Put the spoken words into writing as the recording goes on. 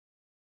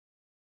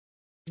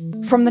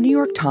From the New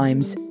York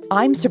Times,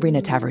 I'm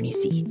Sabrina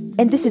Tavernisi,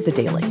 and this is The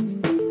Daily.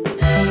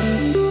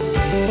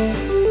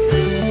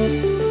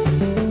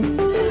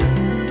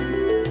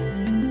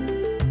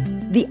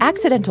 The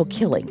accidental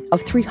killing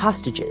of 3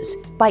 hostages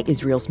by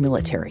Israel's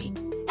military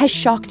has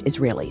shocked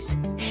Israelis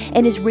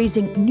and is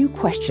raising new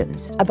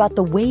questions about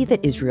the way that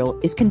Israel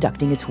is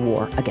conducting its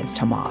war against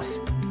Hamas.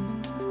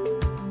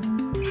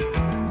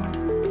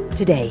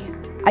 Today,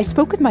 I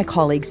spoke with my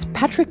colleagues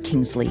Patrick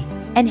Kingsley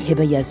and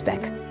Hiba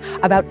Yazbek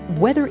about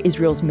whether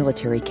Israel's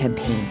military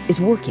campaign is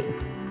working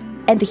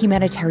and the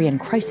humanitarian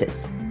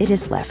crisis it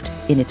has left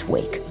in its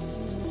wake.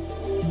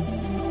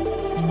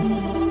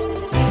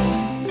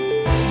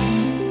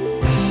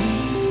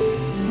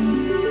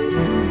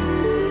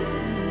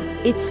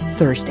 It's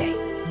Thursday,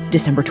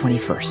 December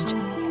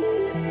 21st.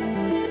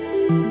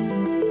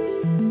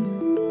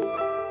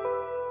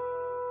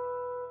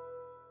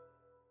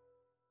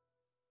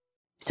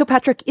 So,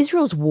 Patrick,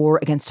 Israel's war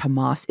against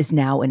Hamas is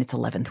now in its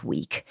 11th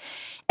week.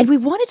 And we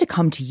wanted to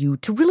come to you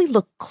to really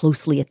look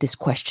closely at this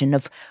question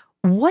of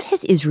what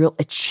has Israel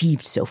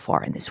achieved so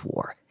far in this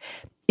war?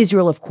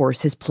 Israel, of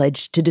course, has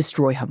pledged to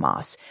destroy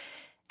Hamas.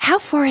 How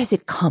far has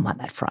it come on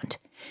that front?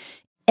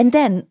 And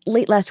then,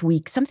 late last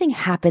week, something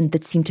happened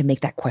that seemed to make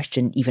that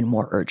question even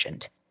more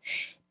urgent.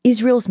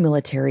 Israel's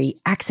military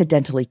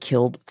accidentally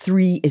killed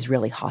 3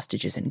 Israeli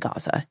hostages in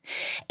Gaza.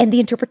 And the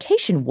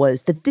interpretation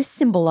was that this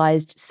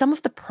symbolized some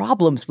of the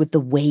problems with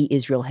the way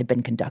Israel had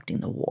been conducting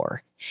the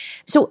war.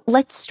 So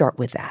let's start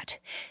with that.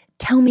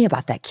 Tell me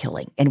about that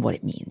killing and what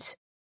it means.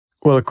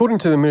 Well, according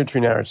to the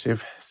military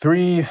narrative,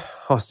 3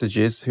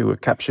 hostages who were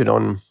captured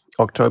on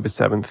October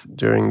 7th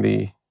during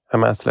the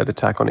Hamas-led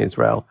attack on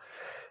Israel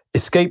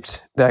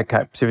escaped their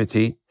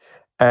captivity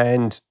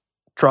and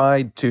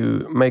tried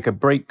to make a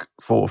break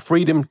for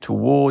freedom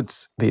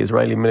towards the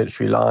Israeli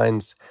military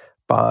lines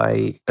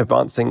by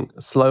advancing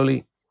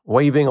slowly,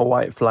 waving a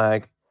white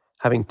flag,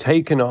 having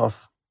taken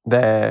off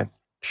their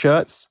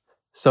shirts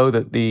so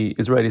that the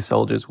Israeli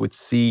soldiers would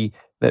see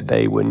that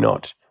they were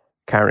not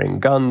carrying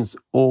guns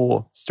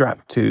or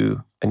strapped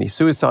to any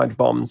suicide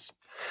bombs.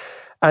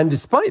 And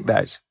despite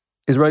that,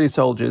 Israeli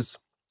soldiers,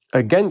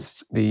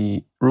 against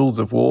the rules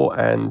of war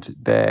and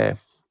their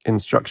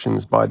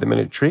instructions by the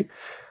military,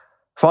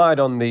 fired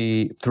on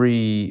the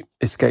 3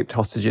 escaped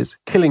hostages,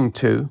 killing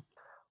 2.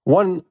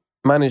 One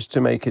managed to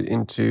make it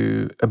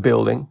into a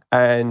building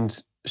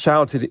and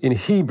shouted in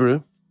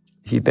Hebrew.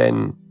 He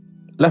then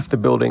left the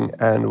building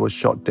and was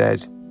shot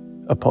dead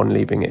upon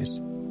leaving it.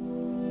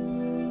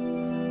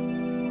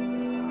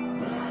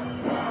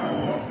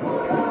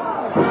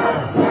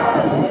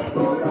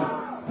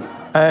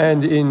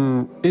 And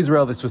in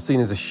Israel, this was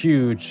seen as a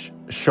huge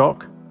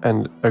shock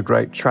and a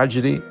great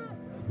tragedy.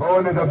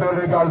 בואו נדבר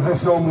רגע על זה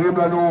שאומרים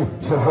לנו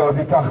שזה עוד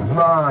ייקח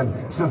זמן,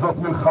 שזאת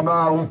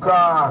מלחמה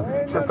ארוכה,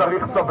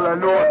 שצריך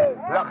סבלנות,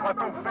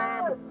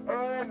 לחטופים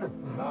אין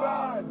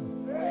זמן.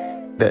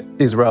 That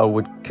Israel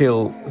would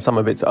kill some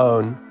of its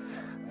own,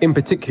 in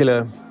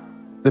particular,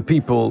 the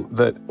people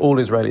that all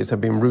Israelis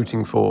have been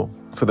rooting for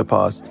the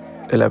past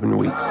 11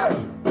 weeks.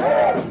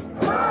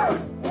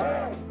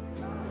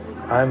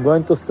 I'm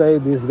going to say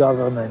this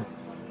government,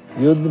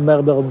 you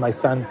murdered my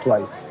son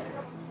twice.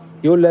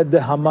 You let the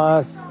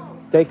Hamas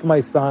take my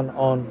son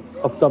on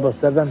October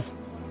 7th,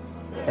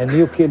 and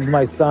you killed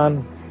my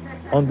son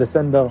on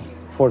December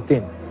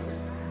 14th.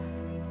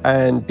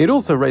 And it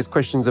also raised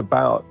questions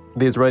about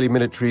the Israeli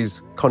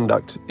military's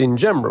conduct in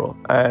general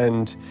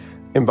and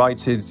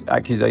invited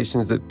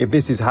accusations that if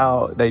this is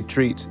how they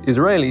treat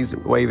Israelis,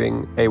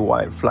 waving a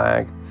white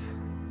flag,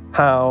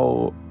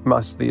 how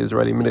must the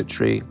Israeli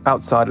military,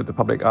 outside of the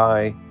public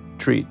eye,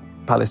 treat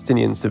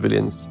Palestinian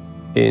civilians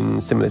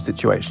in similar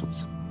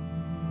situations?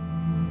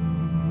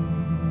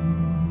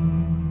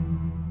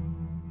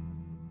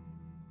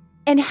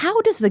 And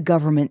how does the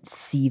government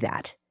see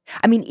that?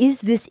 I mean, is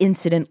this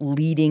incident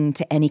leading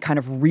to any kind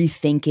of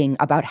rethinking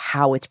about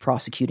how it's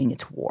prosecuting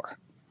its war?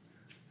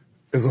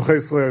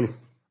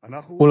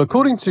 Well,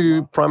 according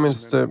to Prime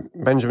Minister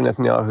Benjamin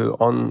Netanyahu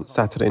on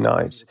Saturday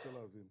night,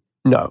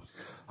 no.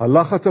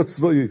 הלחץ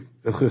הצבאי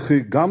הכרחי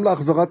גם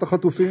להחזרת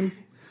החטופים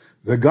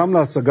וגם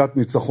להשגת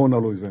ניצחון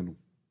על אויבינו.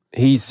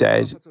 He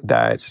said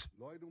that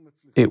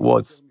it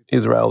was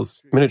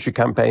Israel's military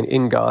campaign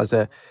in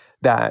Gaza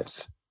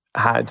that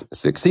had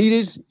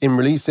succeeded in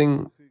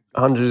releasing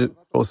 100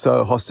 or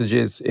so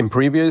hostages in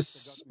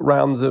previous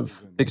rounds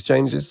of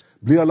exchanges.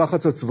 בלי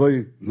הלחץ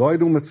הצבאי לא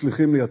היינו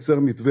מצליחים לייצר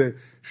מתווה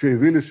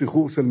שהביא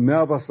לשחרור של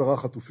 110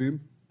 חטופים.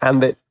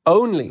 And that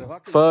only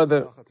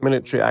further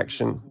military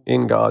action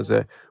in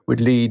Gaza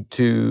would lead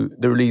to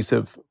the release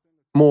of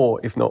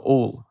more, if not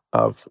all,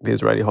 of the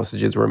Israeli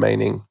hostages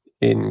remaining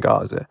in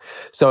Gaza.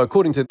 So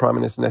according to Prime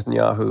Minister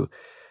Netanyahu,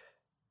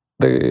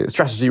 the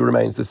strategy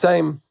remains the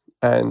same,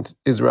 and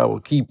Israel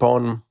will keep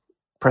on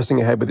pressing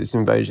ahead with its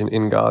invasion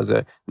in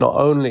Gaza, not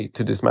only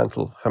to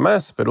dismantle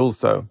Hamas, but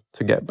also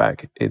to get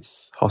back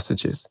its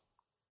hostages.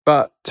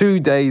 But 2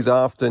 days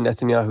after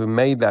Netanyahu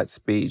made that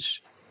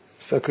speech,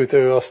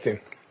 Secretary Austin,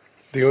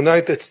 the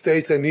United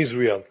States and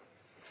Israel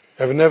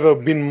have never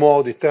been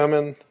more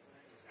determined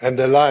and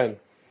align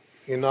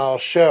in our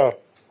shared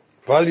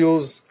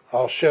values,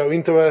 our shared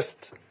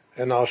interests,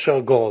 and our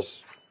shared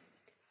goals.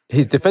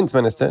 His defense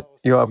minister,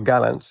 Yoav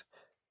Gallant,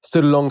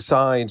 stood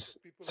alongside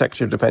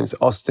Secretary of Defense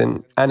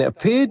Austin and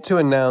appeared to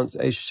announce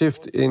a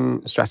shift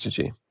in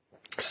strategy.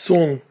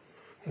 Soon,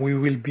 we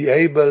will be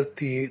able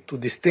to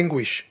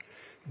distinguish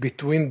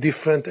between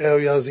different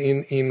areas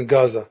in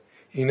Gaza.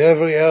 In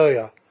every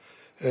area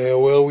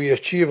where we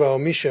achieve our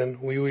mission,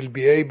 we will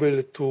be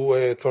able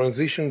to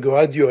transition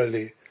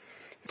gradually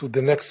to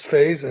the next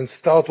phase and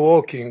start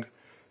working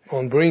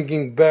on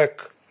bringing back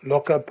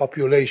local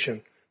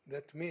population.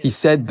 He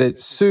said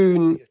that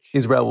soon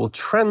Israel will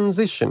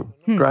transition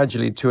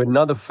gradually to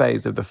another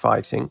phase of the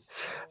fighting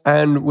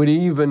and would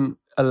even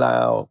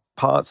allow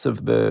parts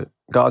of the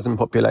Gazan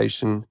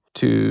population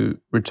to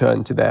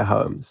return to their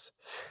homes.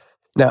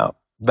 Now,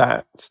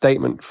 that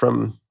statement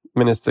from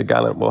Minister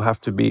Gallant will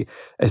have to be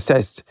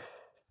assessed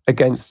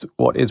against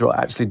what Israel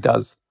actually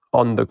does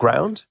on the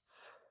ground.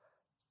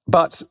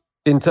 But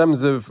in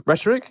terms of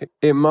rhetoric,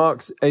 it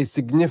marks a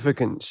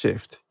significant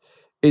shift.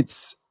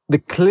 It's the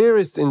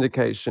clearest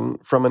indication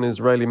from an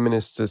Israeli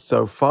minister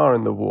so far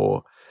in the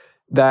war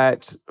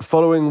that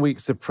following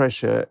weeks of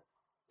pressure,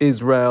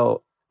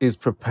 Israel is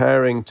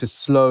preparing to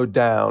slow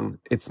down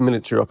its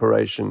military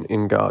operation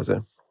in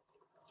Gaza.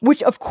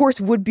 Which, of course,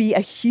 would be a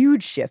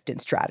huge shift in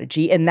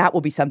strategy. And that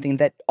will be something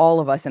that all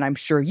of us, and I'm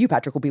sure you,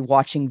 Patrick, will be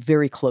watching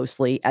very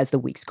closely as the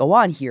weeks go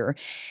on here.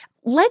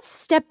 Let's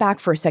step back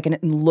for a second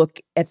and look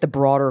at the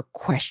broader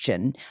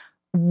question.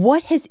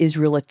 What has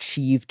Israel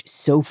achieved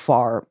so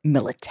far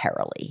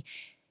militarily?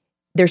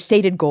 Their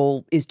stated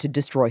goal is to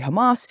destroy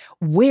Hamas.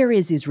 Where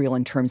is Israel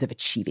in terms of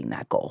achieving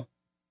that goal?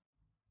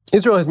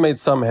 Israel has made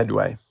some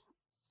headway.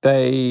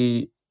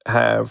 They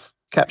have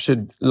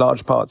captured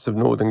large parts of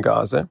northern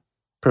Gaza,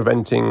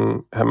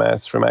 preventing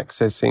Hamas from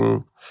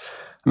accessing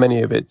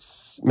many of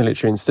its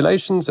military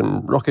installations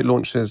and rocket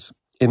launchers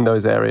in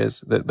those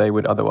areas that they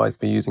would otherwise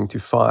be using to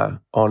fire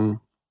on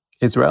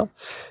Israel.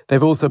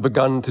 They've also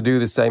begun to do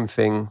the same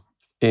thing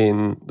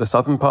in the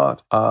southern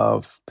part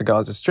of the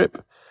Gaza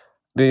Strip.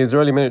 The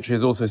Israeli military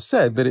has also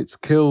said that it's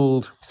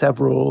killed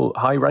several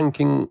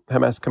high-ranking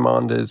Hamas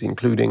commanders,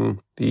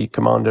 including the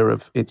commander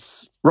of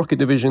its rocket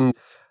division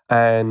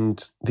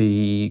and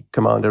the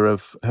commander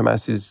of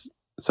Hamas's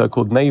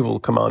so-called naval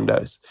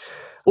commandos,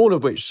 all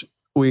of which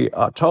we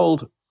are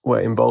told were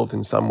involved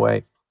in some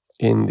way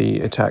in the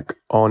attack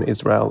on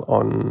Israel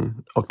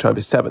on October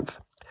 7th.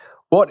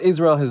 What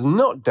Israel has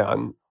not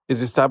done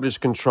is establish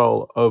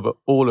control over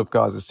all of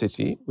Gaza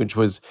City, which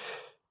was,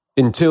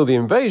 until the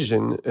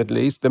invasion at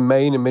least, the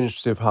main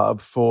administrative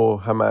hub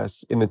for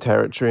Hamas in the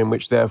territory, and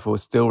which therefore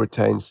still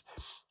retains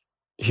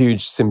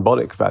huge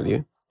symbolic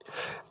value.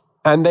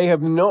 And they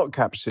have not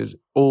captured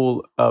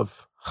all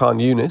of Khan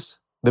Yunis,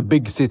 the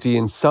big city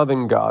in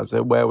southern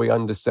Gaza, where we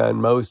understand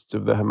most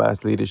of the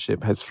Hamas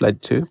leadership has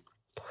fled to.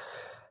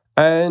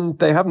 And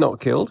they have not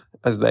killed,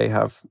 as they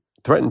have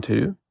threatened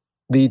to,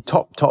 the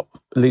top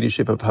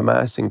leadership of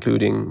Hamas,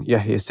 including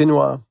Yahya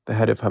Sinwar, the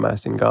head of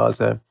Hamas in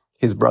Gaza,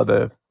 his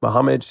brother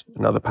Mohammed,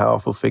 another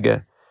powerful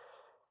figure,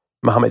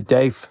 Mohammed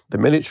Deif, the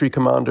military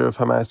commander of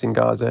Hamas in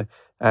Gaza,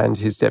 and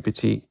his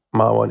deputy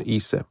Marwan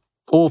Issa.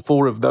 All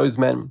four of those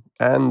men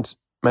and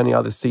many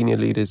other senior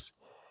leaders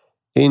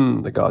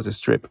in the Gaza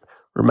Strip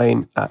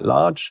remain at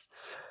large.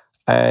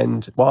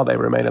 And while they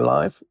remain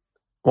alive,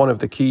 one of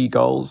the key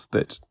goals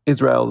that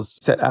Israel's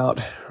set out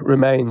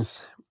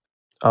remains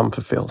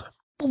unfulfilled.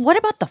 But what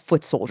about the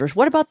foot soldiers?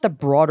 What about the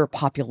broader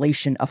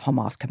population of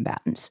Hamas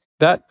combatants?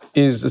 That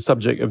is a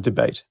subject of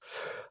debate.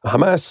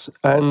 Hamas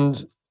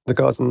and the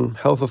Gazan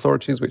health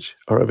authorities, which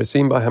are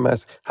overseen by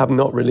Hamas, have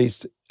not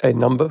released a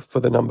number for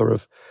the number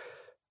of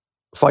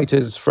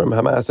fighters from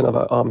Hamas and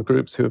other armed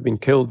groups who have been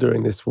killed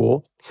during this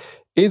war.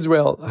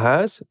 Israel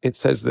has. It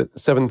says that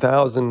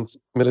 7,000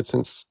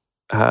 militants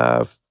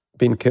have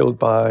been killed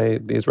by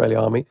the Israeli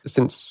army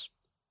since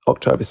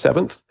October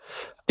 7th.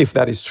 If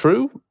that is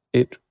true,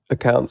 it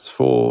accounts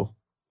for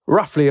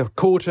roughly a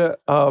quarter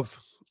of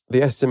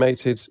the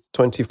estimated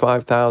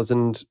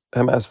 25,000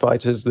 Hamas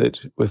fighters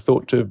that were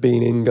thought to have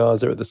been in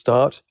Gaza at the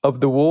start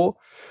of the war.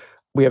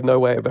 We have no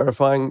way of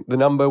verifying the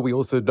number. We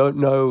also don't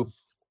know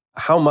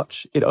how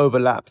much it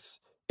overlaps,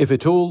 if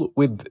at all,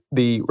 with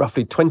the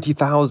roughly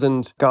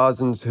 20,000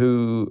 Gazans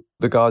who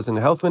the Gazan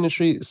Health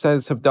Ministry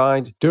says have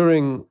died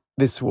during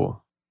this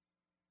war.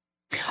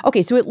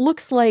 Okay, so it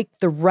looks like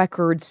the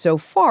record so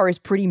far is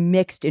pretty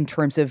mixed in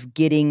terms of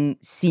getting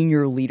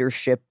senior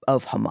leadership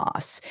of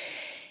Hamas.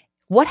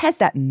 What has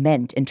that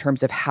meant in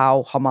terms of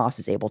how Hamas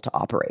is able to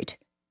operate?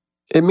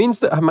 It means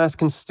that Hamas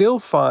can still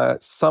fire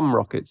some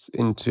rockets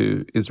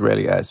into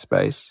Israeli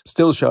airspace,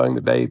 still showing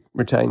that they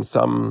retain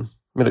some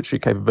military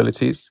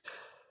capabilities.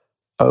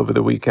 Over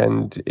the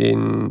weekend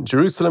in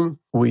Jerusalem,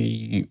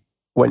 we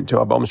went to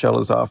our bomb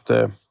shelters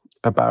after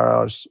a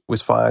barrage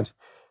was fired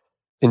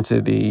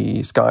into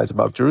the skies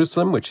above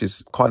Jerusalem, which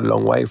is quite a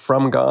long way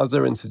from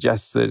Gaza, and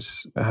suggests that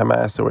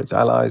Hamas or its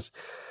allies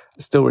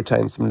still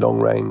retain some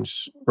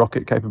long-range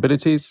rocket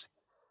capabilities.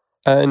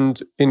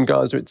 And in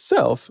Gaza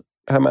itself,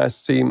 Hamas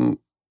seem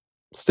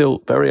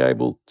still very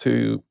able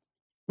to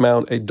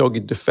mount a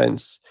dogged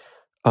defense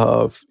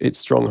of its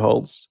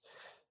strongholds.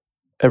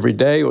 Every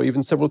day, or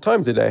even several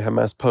times a day,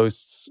 Hamas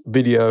posts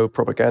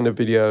propaganda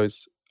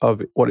videos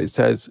of what it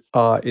says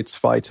are its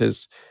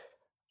fighters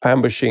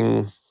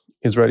ambushing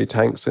Israeli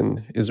tanks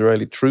and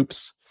Israeli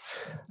troops.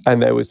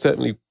 And there was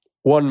certainly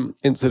one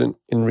incident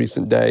in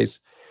recent days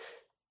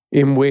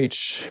in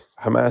which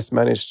Hamas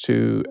managed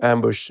to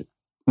ambush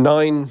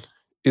 9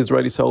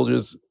 Israeli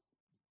soldiers,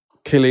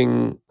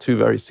 killing 2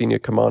 very senior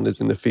commanders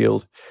in the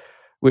field,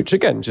 which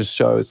again just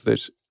shows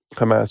that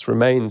Hamas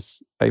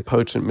remains a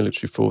potent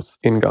military force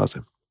in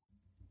Gaza.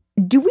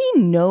 Do we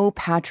know,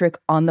 Patrick,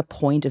 on the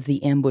point of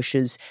the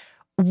ambushes,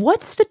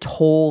 what's the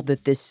toll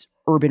that this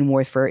urban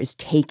warfare is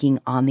taking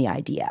on the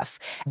IDF,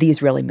 the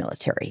Israeli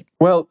military?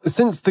 Well,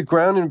 since the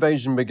ground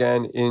invasion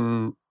began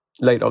in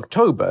late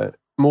October,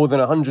 more than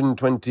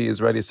 120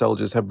 Israeli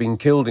soldiers have been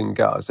killed in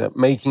Gaza,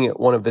 making it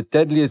one of the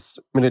deadliest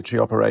military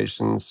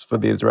operations for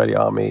the Israeli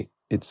army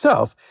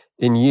itself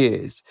in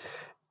years.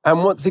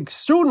 And what's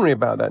extraordinary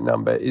about that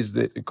number is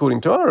that,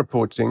 according to our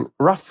reporting,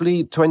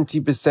 roughly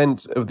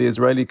 20% of the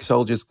Israeli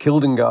soldiers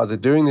killed in Gaza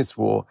during this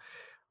war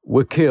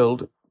were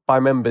killed by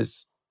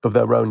members of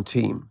their own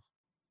team.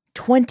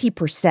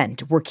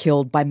 20% were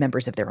killed by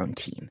members of their own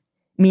team,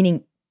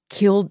 meaning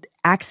killed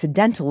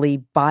accidentally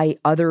by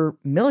other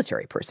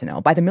military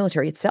personnel, by the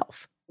military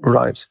itself.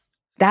 Right.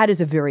 That is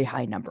a very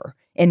high number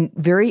and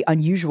very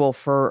unusual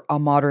for a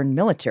modern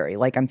military.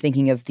 Like, I'm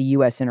thinking of the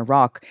U.S. and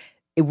Iraq.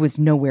 It was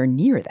nowhere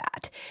near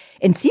that.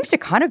 And seems to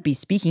kind of be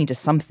speaking to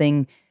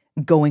something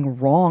going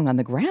wrong on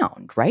the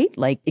ground, right?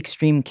 Like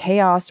extreme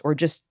chaos, or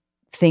just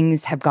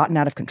things have gotten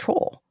out of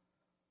control.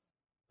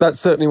 That's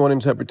certainly one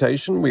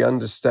interpretation. We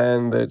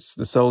understand that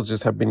the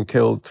soldiers have been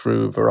killed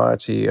through a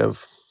variety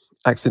of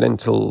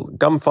accidental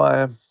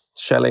gunfire,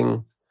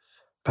 shelling,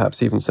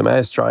 perhaps even some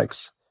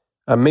airstrikes,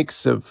 a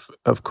mix of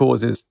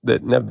causes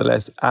that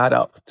nevertheless add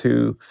up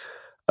to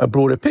a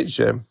broader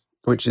picture,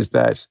 which is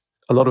that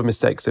a lot of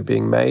mistakes are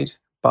being made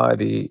by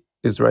the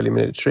Israeli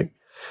military.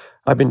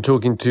 I've been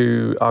talking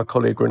to our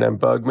colleague Ronen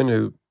Bergman,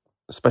 who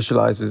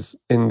specializes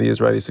in the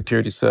Israeli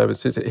security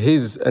services.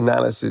 His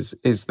analysis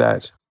is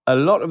that a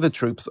lot of the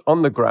troops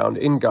on the ground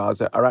in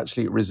Gaza are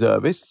actually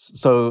reservists,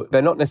 so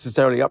they're not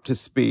necessarily up to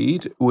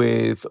speed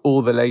with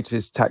all the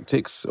latest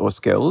tactics or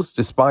skills,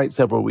 despite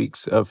several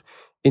weeks of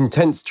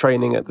intense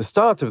training at the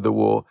start of the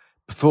war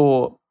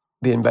before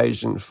the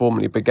invasion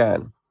formally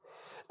began.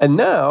 And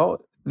now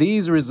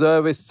these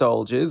reservist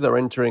soldiers are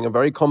entering a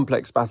very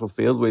complex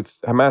battlefield with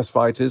Hamas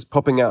fighters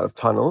popping out of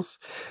tunnels,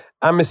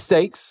 and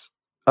mistakes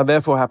are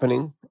therefore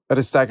happening at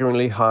a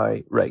staggeringly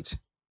high rate.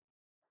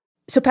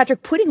 So,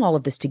 Patrick, putting all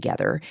of this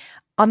together,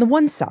 on the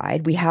one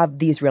side, we have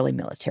the Israeli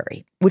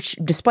military, which,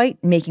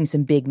 despite making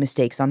some big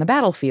mistakes on the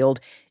battlefield,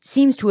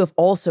 seems to have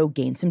also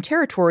gained some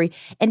territory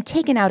and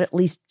taken out at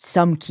least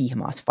some key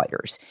Hamas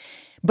fighters.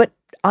 But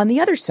on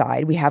the other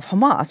side, we have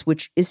Hamas,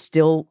 which is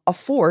still a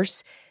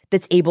force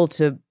that's able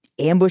to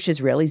ambush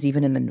Israelis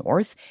even in the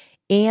north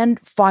and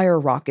fire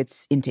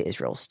rockets into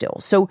Israel still.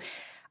 So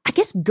I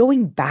guess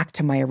going back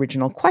to my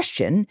original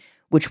question,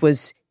 which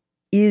was,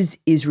 is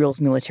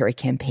Israel's military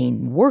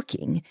campaign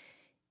working?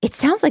 It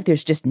sounds like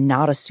there's just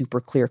not a super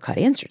clear-cut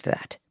answer to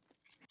that.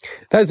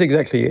 That's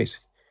exactly it.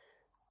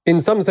 In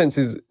some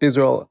senses,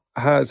 Israel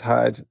has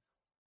had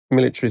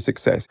military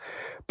success.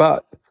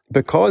 But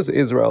because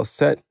Israel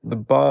set the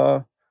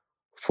bar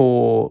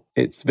for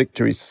its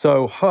victory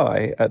so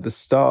high at the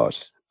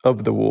start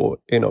of the war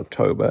in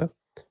October,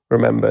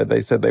 remember,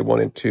 they said they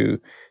wanted to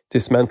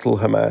dismantle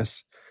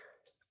Hamas.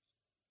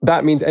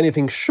 That means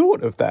anything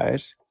short of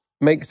that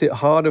makes it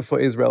harder for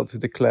Israel to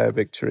declare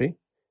victory.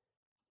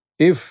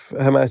 If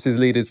Hamas's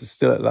leaders are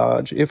still at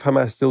large, if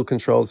Hamas still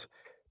controls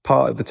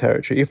part of the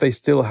territory, if they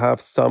still have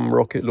some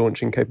rocket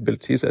launching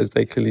capabilities, as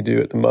they clearly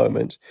do at the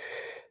moment,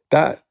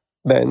 that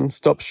then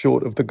stops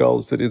short of the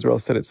goals that Israel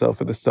set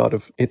itself at the start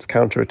of its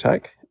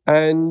counterattack.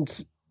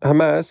 And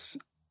Hamas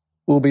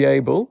will be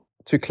able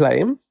to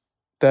claim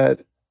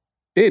that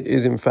it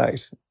is, in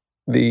fact,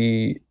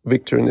 the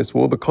victor in this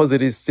war because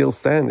it is still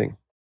standing.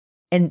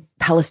 And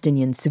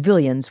Palestinian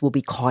civilians will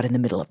be caught in the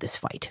middle of this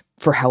fight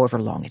for however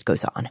long it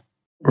goes on.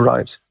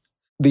 Right.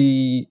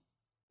 The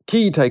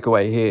key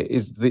takeaway here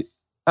is the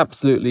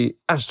absolutely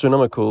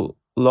astronomical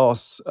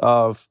loss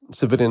of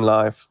civilian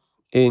life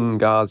in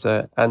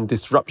Gaza and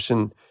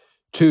disruption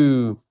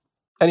to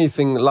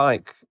anything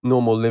like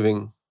normal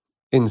living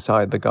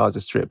inside the Gaza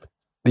Strip.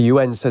 The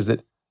UN says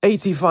that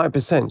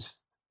 85%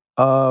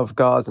 of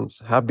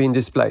Gazans have been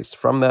displaced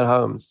from their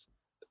homes.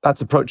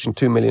 That's approaching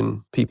 2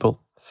 million people.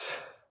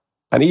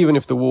 And even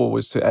if the war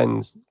was to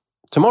end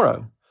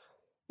tomorrow,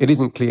 it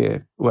isn't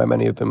clear where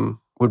many of them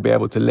would be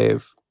able to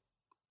live.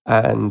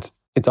 And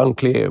it's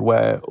unclear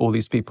where all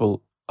these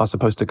people are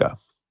supposed to go.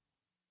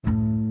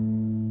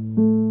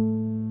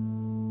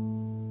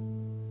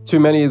 To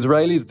many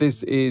Israelis,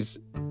 this is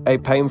a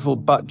painful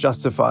but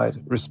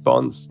justified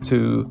response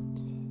to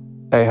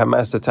a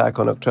Hamas attack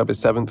on October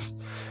 7th,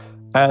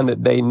 and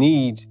that they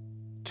need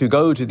to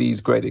go to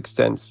these great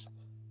extents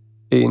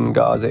in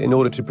Gaza in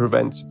order to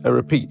prevent a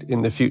repeat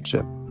in the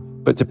future.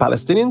 But to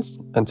Palestinians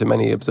and to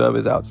many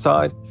observers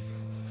outside,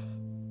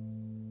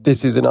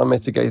 this is an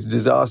unmitigated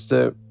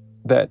disaster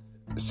that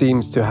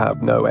seems to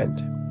have no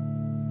end.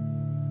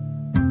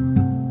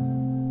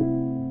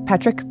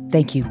 Patrick,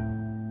 thank you.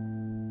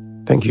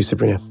 Thank you,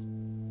 Sabrina.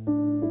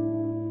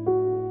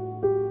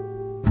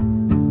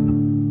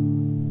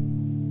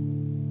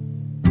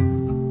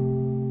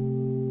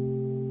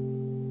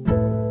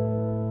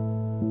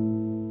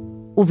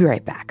 We'll be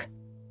right back.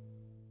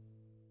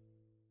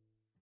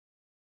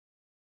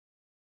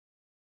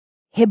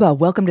 Hiba,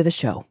 welcome to the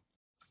show.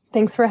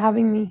 Thanks for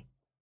having me.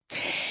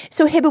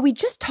 So, Hiba, we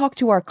just talked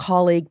to our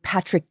colleague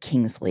Patrick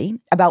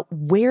Kingsley about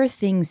where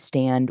things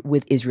stand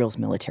with Israel's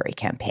military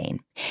campaign.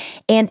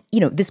 And,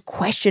 this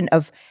question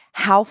of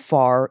how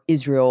far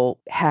Israel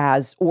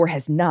has or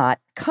has not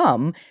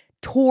come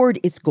toward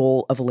its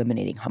goal of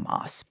eliminating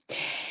Hamas.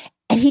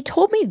 And he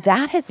told me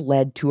that has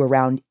led to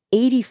around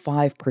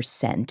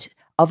 85%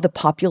 of the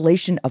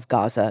population of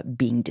Gaza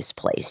being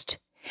displaced.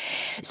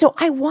 So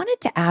I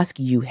wanted to ask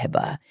you,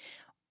 Hiba,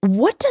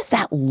 what does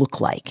that look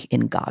like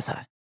in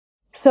Gaza?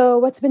 So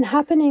what's been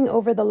happening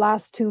over the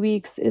last 2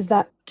 weeks is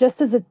that just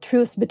as a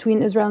truce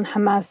between Israel and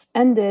Hamas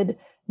ended,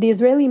 the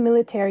Israeli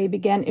military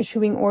began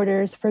issuing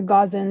orders for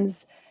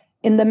Gazans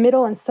in the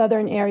middle and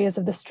southern areas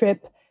of the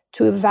Strip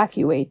to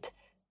evacuate.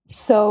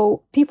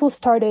 So people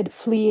started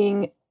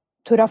fleeing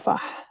to Rafah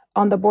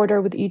on the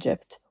border with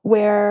Egypt,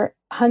 where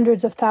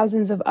hundreds of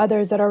thousands of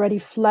others had already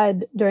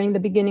fled during the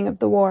beginning of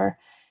the war.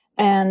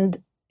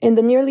 And in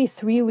the nearly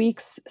 3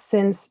 weeks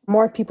since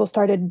more people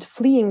started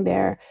fleeing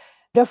there,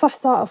 Rafah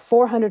saw a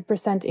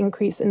 400%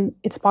 increase in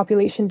its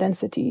population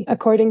density,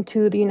 according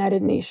to the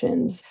United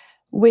Nations,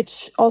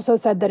 which also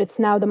said that it's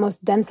now the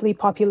most densely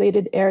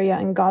populated area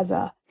in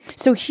Gaza.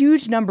 So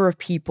huge number of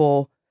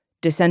people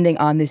descending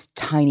on this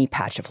tiny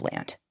patch of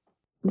land.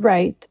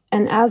 Right.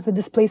 And as the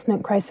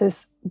displacement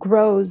crisis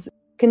grows,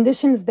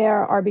 conditions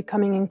there are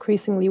becoming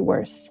increasingly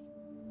worse.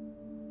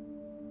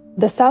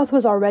 The south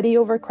was already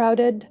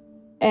overcrowded,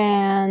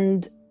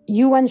 and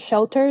UN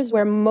shelters,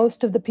 where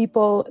most of the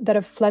people that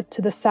have fled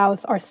to the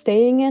south are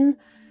staying in,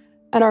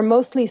 and are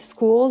mostly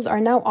schools, are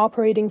now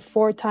operating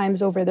 4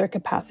 times over their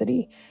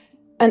capacity.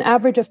 An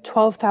average of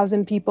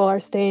 12,000 people are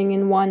staying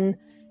in one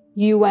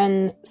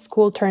UN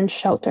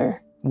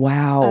school-turned-shelter.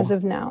 Wow. As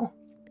of now.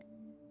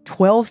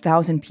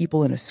 12,000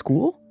 people in a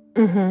school?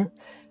 Mm-hmm.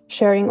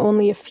 Sharing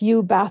only a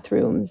few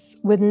bathrooms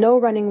with no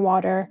running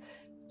water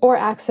or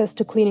access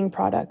to cleaning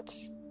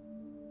products.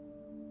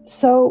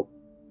 So,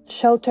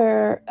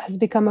 shelter has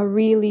become a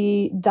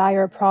really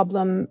dire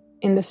problem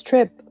in the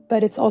Strip,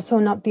 but it's also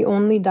not the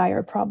only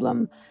dire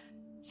problem.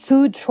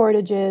 Food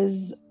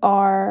shortages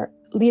are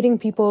leading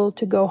people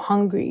to go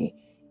hungry.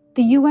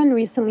 The UN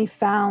recently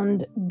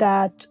found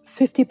that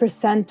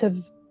 50%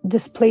 of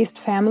displaced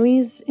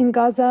families in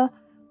Gaza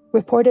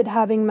reported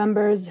having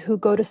members who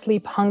go to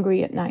sleep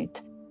hungry at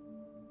night.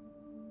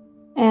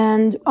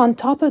 And on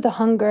top of the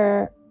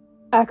hunger,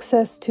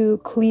 access to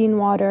clean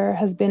water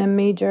has been a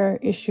major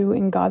issue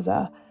in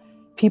Gaza.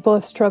 People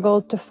have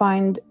struggled to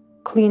find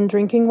clean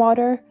drinking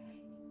water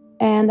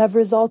and have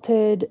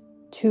resulted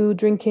to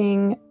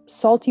drinking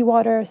salty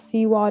water,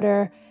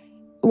 seawater,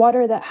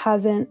 water that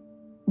hasn't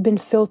been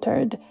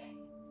filtered.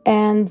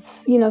 And,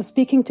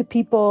 speaking to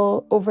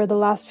people over the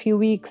last few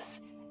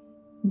weeks,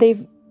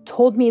 they've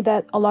told me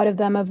that a lot of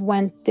them have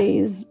went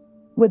days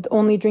with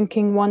only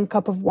drinking 1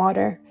 cup of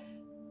water.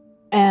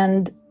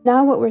 And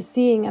now what we're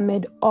seeing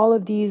amid all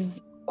of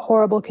these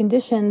horrible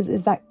conditions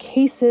is that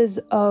cases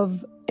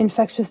of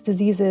infectious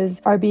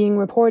diseases are being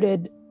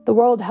reported. The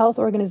World Health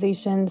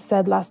Organization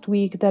said last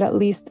week that at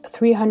least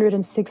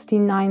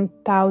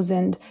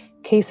 369,000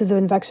 cases of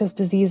infectious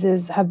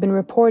diseases have been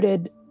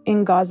reported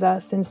in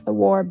Gaza since the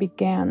war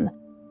began.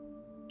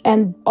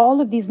 And all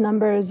of these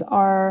numbers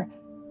are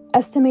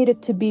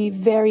estimated to be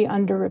very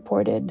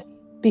underreported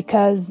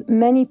because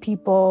many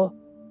people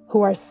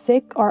who are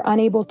sick are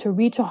unable to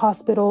reach a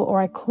hospital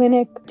or a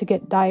clinic to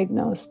get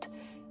diagnosed.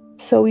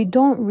 So we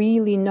don't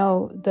really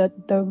know the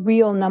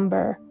real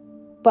number,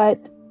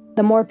 but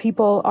the more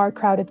people are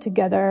crowded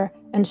together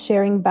and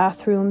sharing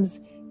bathrooms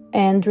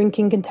and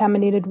drinking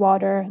contaminated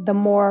water, the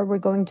more we're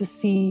going to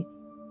see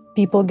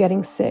people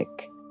getting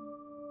sick.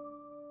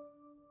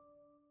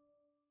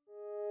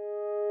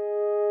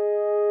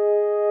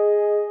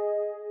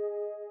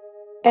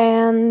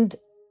 And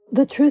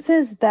the truth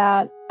is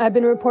that I've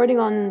been reporting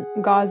on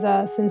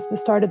Gaza since the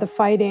start of the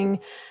fighting,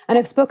 and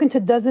I've spoken to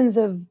dozens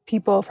of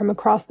people from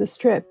across the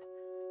Strip.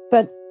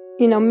 But,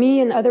 me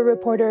and other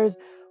reporters,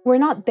 we're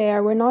not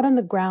there. We're not on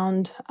the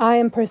ground. I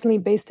am personally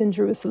based in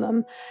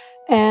Jerusalem,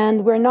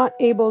 and we're not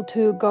able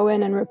to go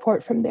in and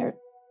report from there.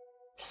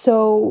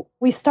 So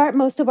we start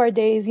most of our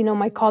days,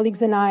 my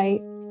colleagues and I,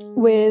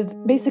 with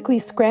basically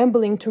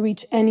scrambling to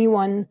reach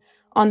anyone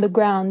on the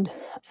ground.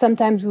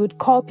 Sometimes we would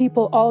call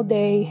people all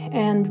day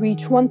and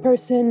reach one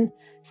person.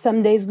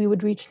 Some days we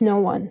would reach no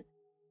one.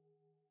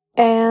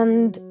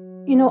 And,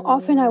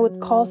 often I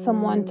would call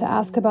someone to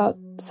ask about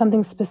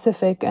something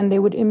specific, and they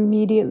would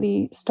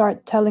immediately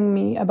start telling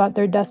me about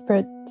their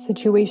desperate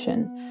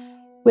situation.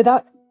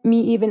 Without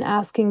me even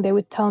asking, they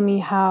would tell me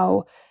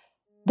how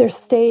they're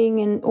staying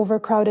in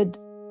overcrowded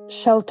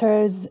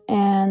shelters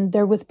and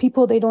they're with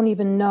people they don't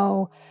even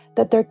know,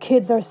 that their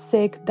kids are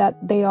sick, that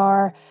they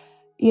are,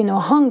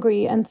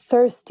 hungry and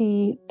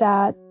thirsty,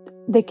 that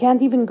they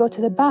can't even go to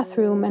the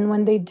bathroom. And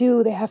when they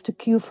do, they have to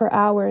queue for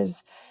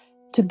hours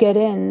to get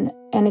in,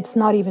 and it's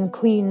not even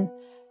clean.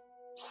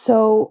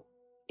 So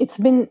it's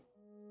been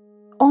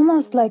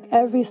almost like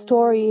every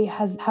story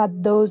has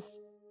had those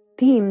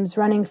themes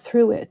running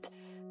through it.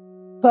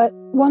 But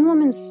one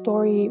woman's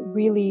story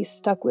really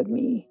stuck with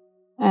me.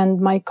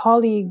 And my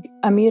colleague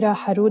Amira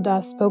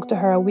Haruda spoke to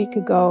her a week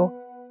ago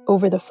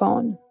over the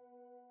phone.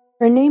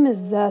 Her name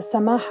is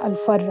Samah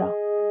Al-Farra.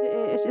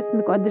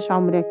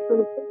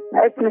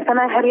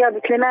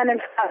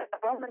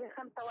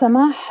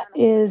 Samah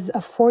is a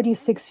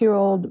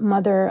 46-year-old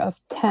mother of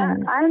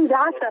 10.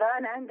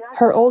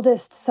 Her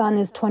oldest son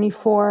is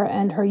 24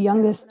 and her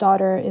youngest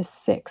daughter is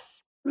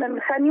 6.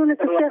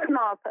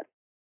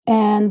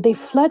 And they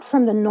fled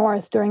from the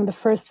north during the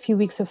first few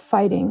weeks of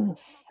fighting.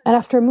 And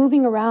after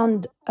moving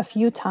around a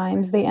few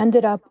times, they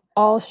ended up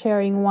all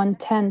sharing one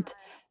tent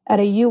at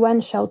a UN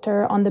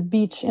shelter on the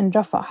beach in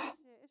Rafah.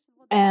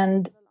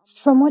 And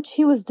from what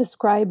she was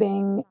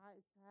describing,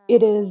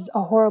 it is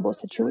a horrible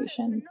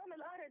situation.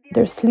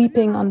 They're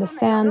sleeping on the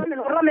sand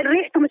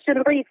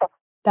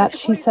that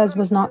she says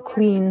was not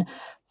clean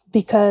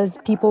because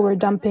people were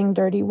dumping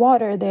dirty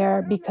water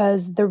there,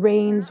 because the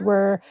rains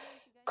were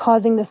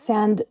causing the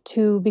sand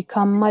to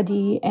become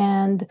muddy,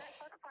 and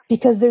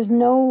because there's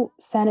no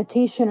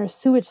sanitation or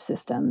sewage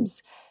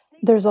systems.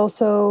 There's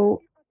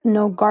also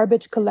no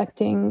garbage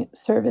collecting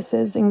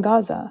services in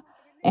Gaza.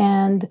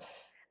 And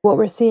what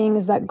we're seeing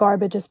is that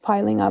garbage is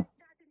piling up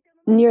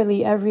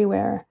nearly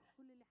everywhere,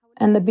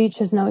 and the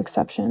beach is no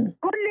exception.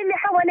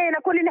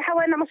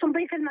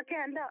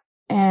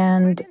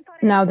 And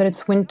now that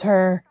it's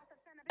winter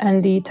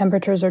and the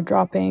temperatures are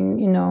dropping,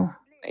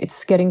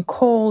 it's getting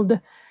cold,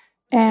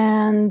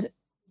 and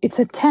it's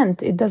a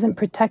tent. It doesn't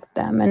protect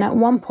them. And at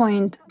one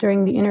point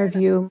during the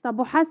interview,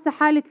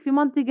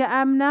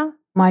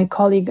 my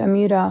colleague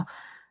Amira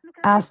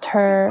asked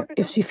her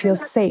if she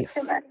feels safe.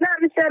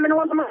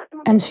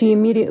 And she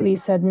immediately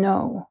said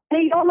no.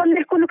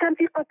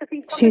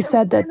 She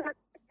said that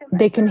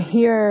they can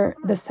hear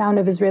the sound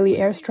of Israeli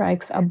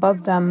airstrikes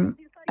above them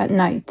at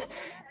night.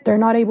 They're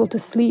not able to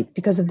sleep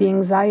because of the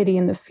anxiety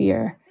and the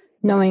fear,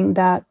 knowing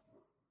that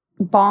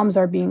bombs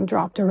are being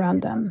dropped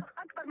around them.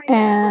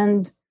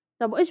 And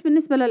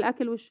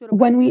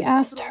when we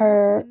asked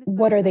her,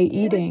 what are they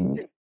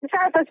eating?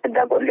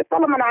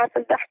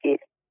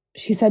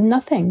 She said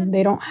nothing.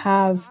 They don't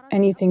have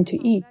anything to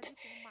eat.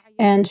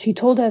 And she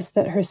told us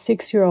that her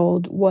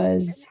 6-year-old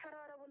was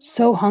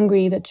so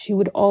hungry that she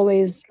would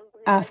always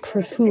ask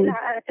for food.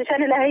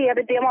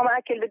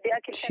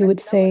 She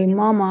would say,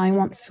 "Mama, I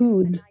want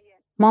food.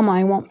 Mama,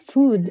 I want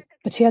food."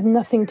 But she had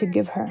nothing to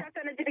give her.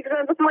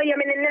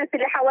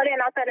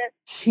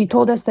 She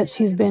told us that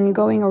she's been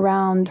going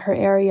around her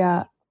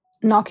area,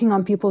 knocking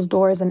on people's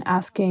doors and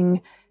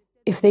asking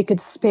if they could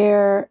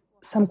spare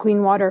some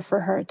clean water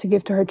for her to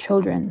give to her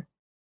children.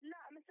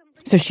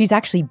 So she's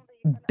actually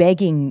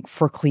begging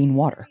for clean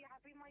water.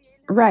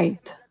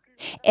 Right.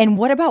 And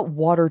what about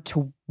water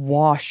to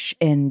wash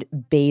and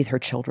bathe her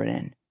children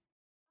in?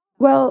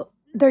 Well,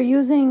 they're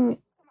using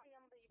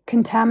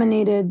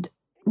contaminated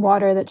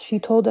water that she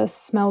told us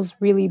smells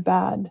really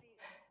bad.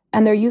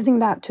 And they're using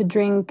that to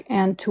drink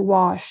and to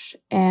wash.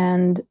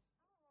 And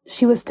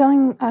she was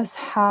telling us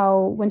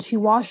how when she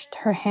washed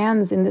her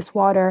hands in this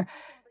water,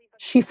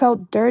 she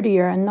felt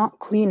dirtier and not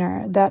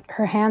cleaner, that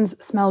her hands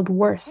smelled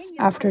worse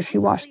after she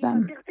washed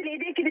them.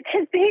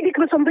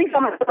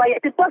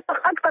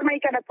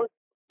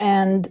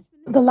 And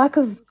the lack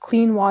of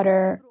clean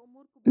water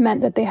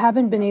meant that they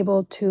haven't been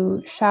able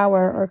to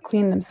shower or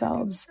clean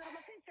themselves.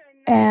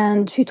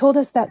 And she told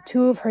us that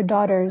 2 of her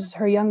daughters,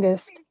 her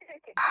youngest,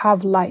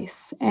 have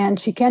lice, and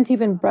she can't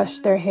even brush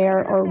their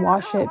hair or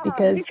wash it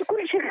because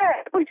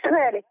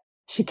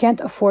she can't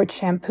afford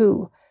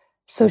shampoo.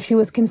 So she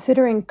was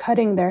considering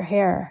cutting their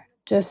hair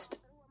just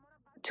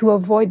to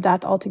avoid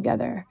that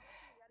altogether.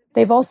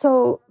 They've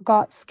also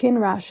got skin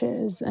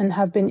rashes and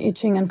have been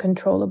itching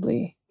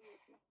uncontrollably.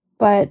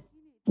 But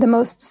the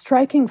most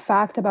striking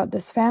fact about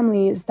this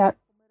family is that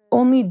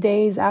only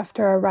days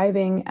after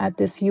arriving at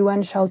this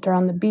UN shelter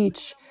on the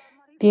beach,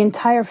 the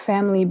entire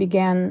family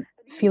began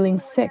feeling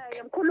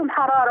sick.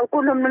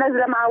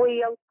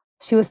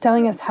 She was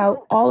telling us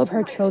how all of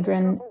her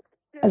children,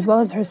 as well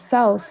as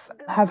herself,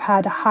 have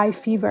had high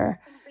fever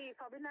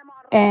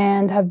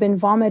and have been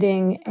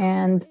vomiting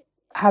and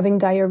having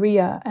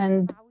diarrhea,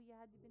 and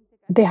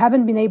they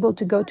haven't been able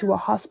to go to a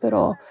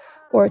hospital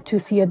or to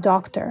see a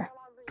doctor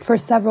for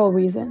several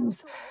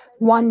reasons.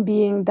 One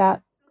being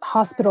that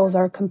hospitals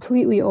are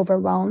completely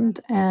overwhelmed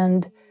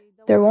and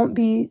there won't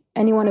be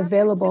anyone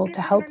available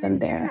to help them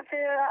there.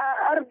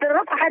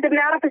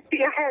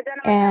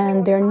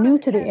 And they're new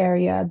to the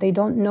area. They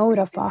don't know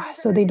Rafah,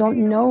 so they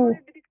don't know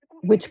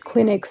which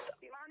clinics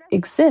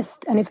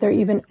exist and if they're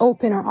even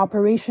open or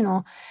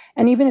operational.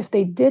 And even if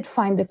they did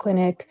find the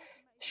clinic,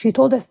 she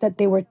told us that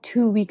they were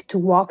too weak to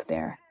walk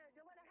there.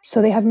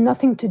 So they have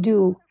nothing to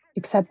do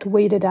except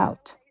wait it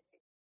out.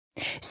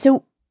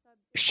 So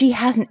she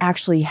hasn't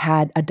actually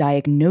had a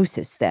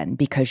diagnosis then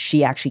because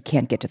she actually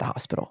can't get to the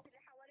hospital.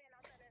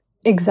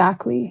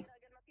 Exactly.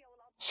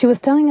 She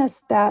was telling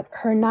us that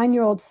her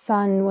 9-year-old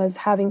son was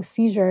having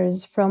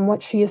seizures from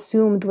what she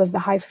assumed was the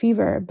high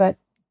fever, but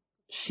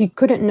she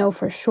couldn't know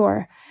for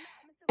sure.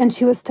 And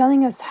she was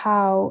telling us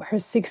how her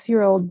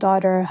 6-year-old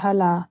daughter,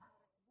 Hala,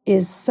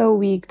 is so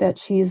weak that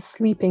she's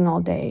sleeping all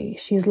day.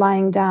 She's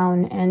lying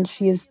down and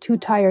she is too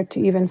tired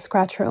to even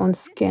scratch her own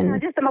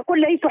skin.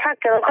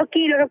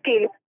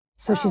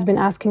 So she's been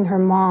asking her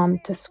mom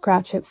to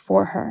scratch it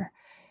for her.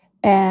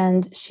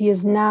 And she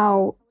is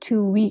now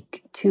too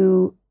weak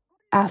to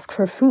ask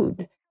for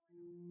food.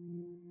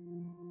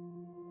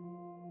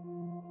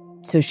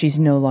 So she's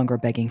no longer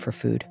begging for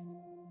food.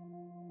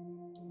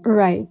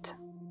 Right.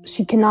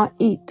 She cannot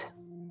eat.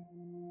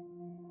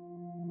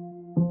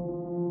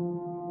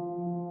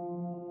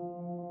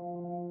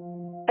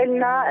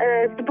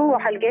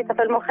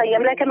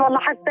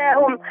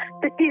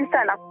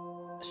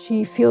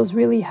 She feels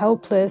really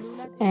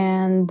helpless,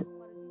 and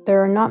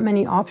there are not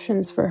many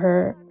options for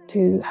her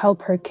to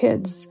help her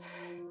kids.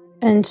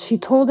 And she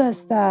told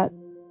us that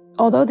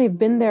although they've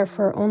been there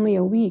for only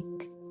a week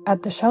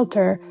at the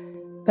shelter,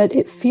 but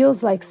it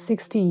feels like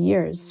 60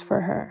 years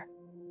for her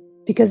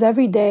because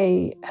every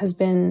day has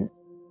been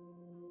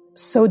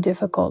so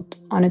difficult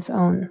on its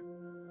own.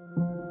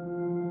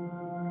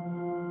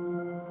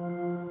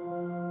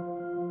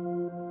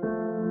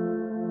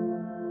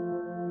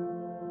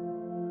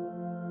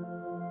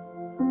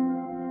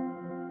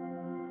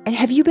 And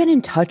have you been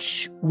in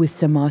touch with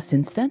Sama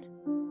since then?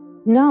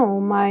 No,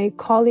 my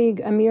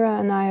colleague Amira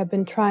and I have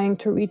been trying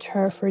to reach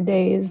her for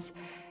days,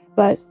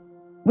 but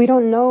we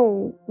don't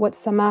know what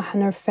Samah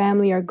and her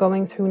family are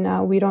going through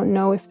now. We don't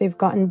know if they've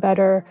gotten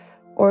better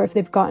or if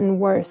they've gotten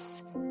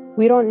worse.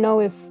 We don't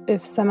know if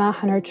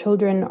Samah and her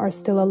children are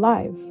still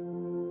alive.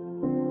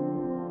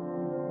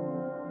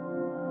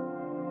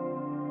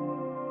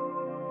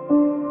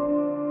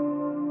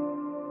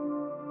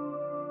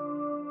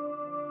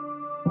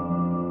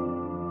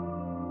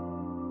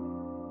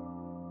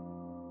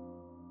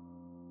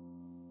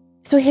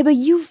 So, Hiba,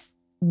 you've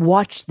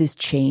watched this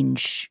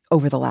change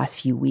over the last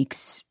few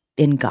weeks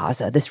in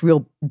Gaza, this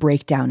real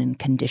breakdown in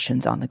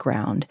conditions on the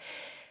ground.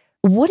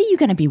 What are you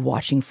going to be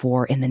watching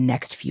for in the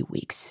next few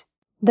weeks?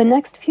 The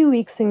next few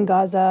weeks in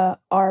Gaza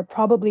are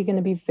probably going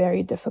to be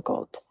very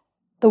difficult.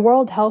 The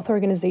World Health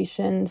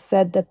Organization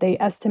said that they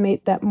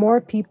estimate that more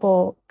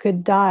people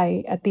could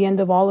die at the end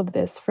of all of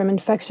this from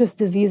infectious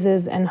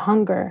diseases and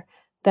hunger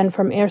than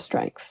from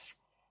airstrikes.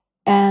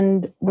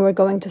 And we're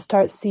going to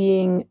start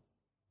seeing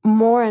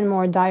more and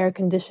more dire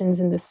conditions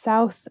in the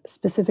south,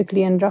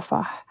 specifically in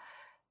Rafah,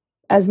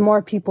 as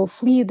more people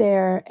flee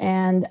there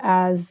and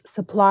as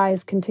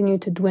supplies continue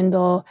to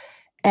dwindle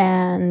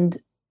and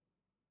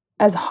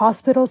as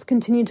hospitals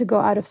continue to go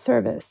out of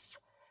service.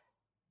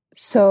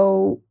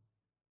 So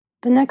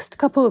the next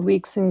couple of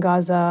weeks in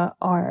Gaza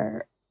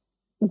are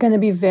going to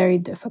be very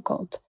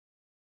difficult.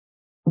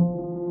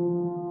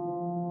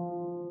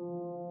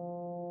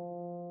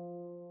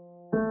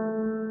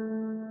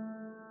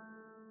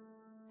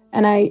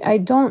 And I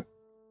don't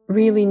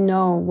really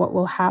know what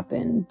will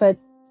happen, but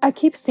I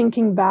keep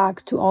thinking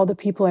back to all the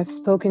people I've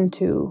spoken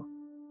to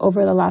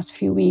over the last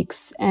few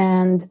weeks,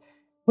 and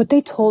what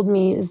they told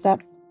me is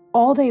that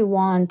all they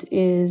want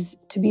is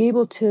to be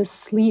able to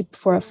sleep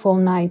for a full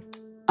night,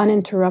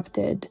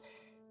 uninterrupted,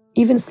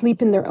 even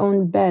sleep in their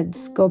own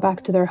beds, go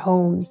back to their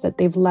homes that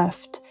they've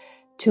left,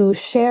 to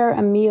share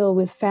a meal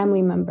with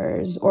family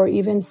members, or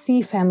even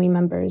see family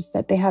members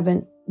that they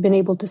haven't been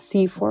able to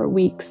see for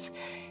weeks,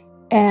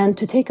 and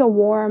to take a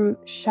warm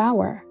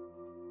shower.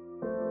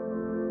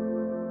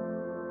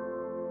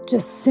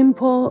 Just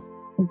simple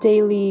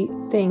daily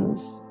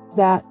things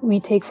that we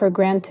take for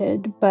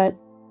granted, but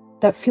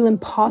that feel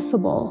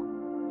impossible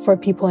for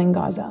people in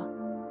Gaza.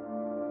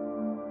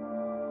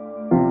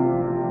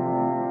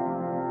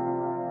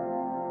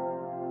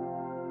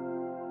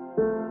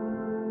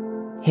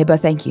 Hiba,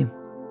 thank you.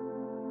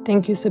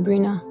 Thank you,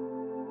 Sabrina.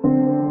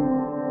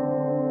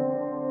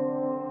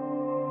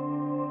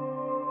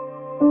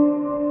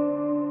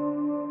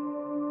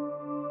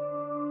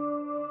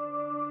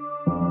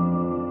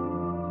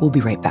 We'll be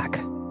right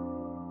back.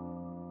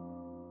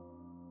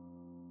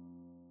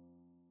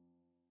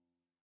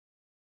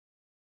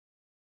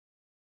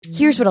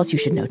 Here's what else you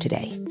should know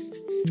today.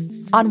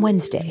 On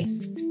Wednesday,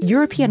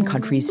 European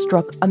countries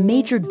struck a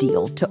major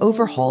deal to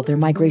overhaul their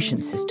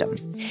migration system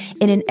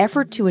in an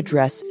effort to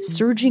address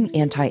surging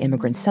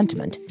anti-immigrant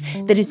sentiment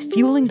that is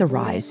fueling the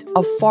rise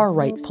of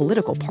far-right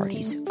political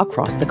parties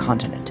across the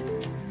continent.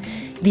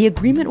 The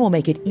agreement will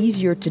make it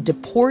easier to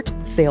deport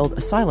failed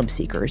asylum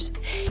seekers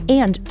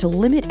and to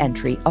limit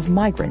entry of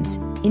migrants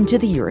into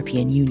the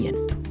European Union.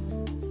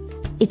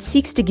 It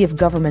seeks to give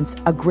governments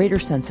a greater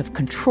sense of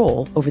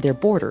control over their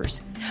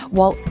borders,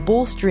 while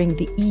bolstering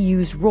the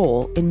EU's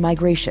role in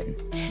migration,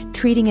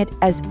 treating it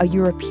as a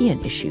European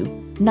issue,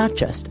 not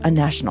just a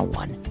national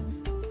one.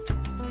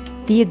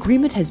 The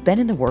agreement has been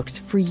in the works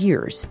for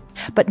years,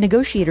 but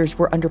negotiators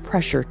were under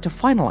pressure to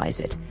finalize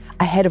it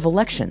ahead of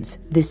elections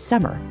this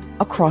summer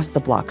across the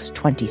bloc's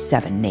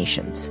 27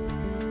 nations.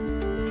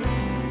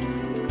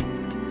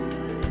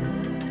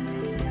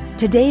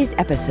 Today's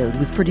episode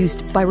was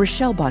produced by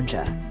Rochelle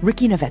Banja,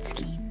 Ricky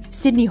Novetsky,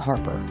 Sydney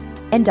Harper,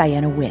 and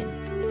Diana Wynn.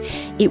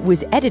 It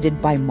was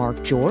edited by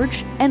Mark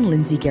George and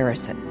Lindsay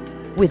Garrison,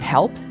 with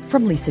help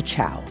from Lisa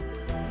Chow.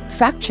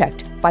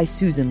 Fact-checked by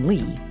Susan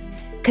Lee.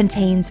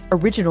 Contains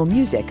original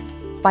music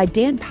by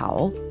Dan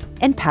Powell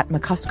and Pat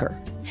McCusker,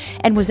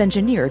 and was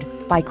engineered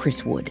by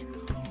Chris Wood.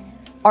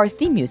 Our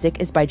theme music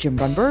is by Jim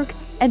Brunberg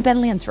and Ben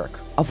Landsverk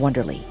of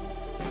Wonderly.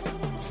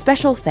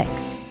 Special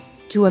thanks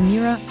to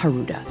Amira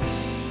Haruda.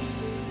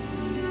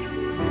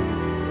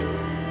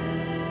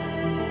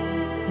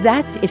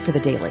 That's it for The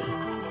Daily.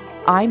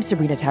 I'm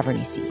Sabrina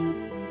Tavernisi.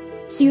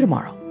 See you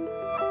tomorrow.